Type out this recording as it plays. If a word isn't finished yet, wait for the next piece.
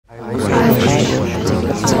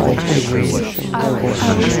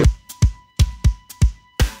I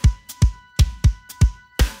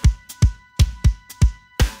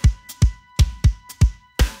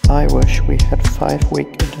wish we had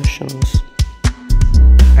 5-week editions.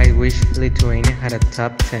 I wish Lithuania had a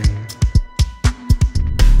top 10.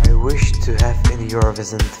 I wish to have in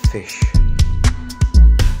Eurovisn't fish.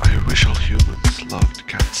 I wish all humans loved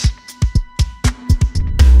cats.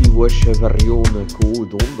 I wish Varione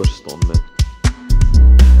could understand.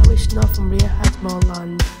 I wish Northumbria had more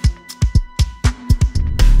land.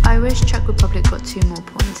 I wish Czech Republic got 2 more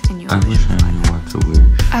points in Eurovision. I wish I knew what to wish.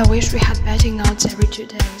 I wish we had betting odds every 2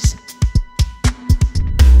 days.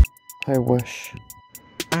 I wish.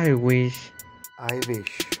 I wish. I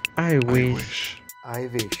wish. I wish. I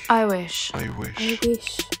wish. I wish. I wish. I wish.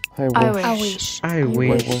 I I wish. wish. I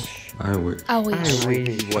wish. I wish. I wish. I wish.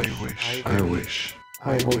 I wish. I wish.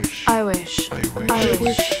 I wish. I wish. I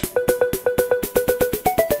wish.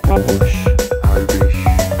 I wish.